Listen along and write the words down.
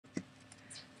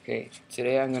Okay,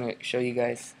 today I'm going to show you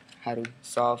guys how to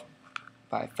solve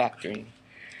by factoring.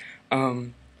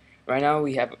 Right now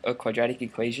we have a quadratic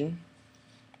equation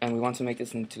and we want to make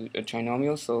this into a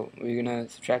trinomial, so we're going to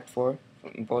subtract 4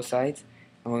 from both sides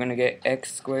and we're going to get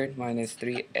x squared minus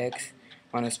 3x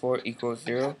minus 4 equals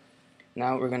 0.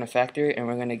 Now we're going to factor it and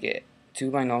we're going to get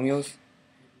two binomials,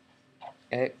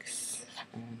 x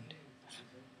and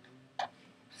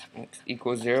x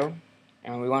equals 0,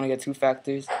 and we want to get two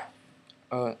factors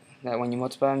that when you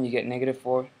multiply them you get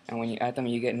 -4, and when you add them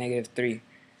you get -3,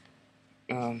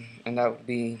 and that would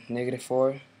be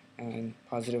 -4 and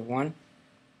 +1.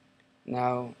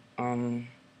 Now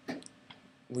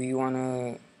we want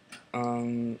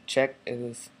to check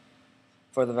is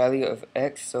for the value of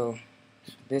x, so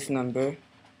this number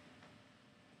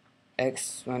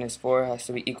x minus 4 has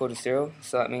to be equal to 0,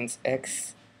 so that means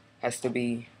x has to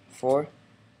be 4,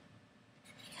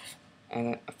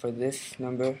 and for this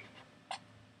number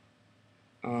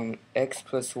x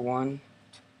plus 1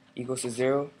 equals to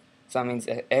 0, so that means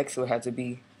that x will have to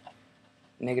be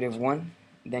 -1.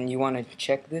 Then you want to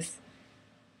check this,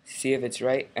 see if it's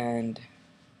right, and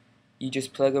you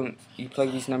just plug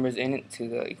these numbers into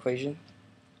the equation,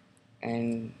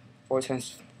 and 4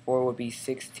 times 4 would be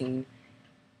 16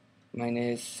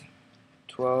 minus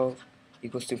 12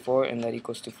 equals to 4, and that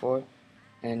equals to 4,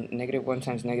 and -1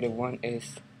 times -1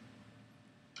 is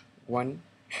 1.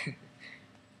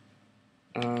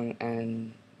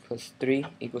 And plus 3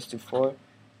 equals to 4,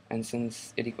 and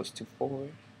since it equals to 4,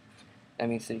 that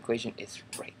means the equation is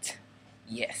right.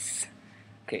 Yes.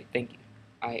 Okay, thank you.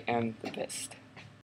 I am the best.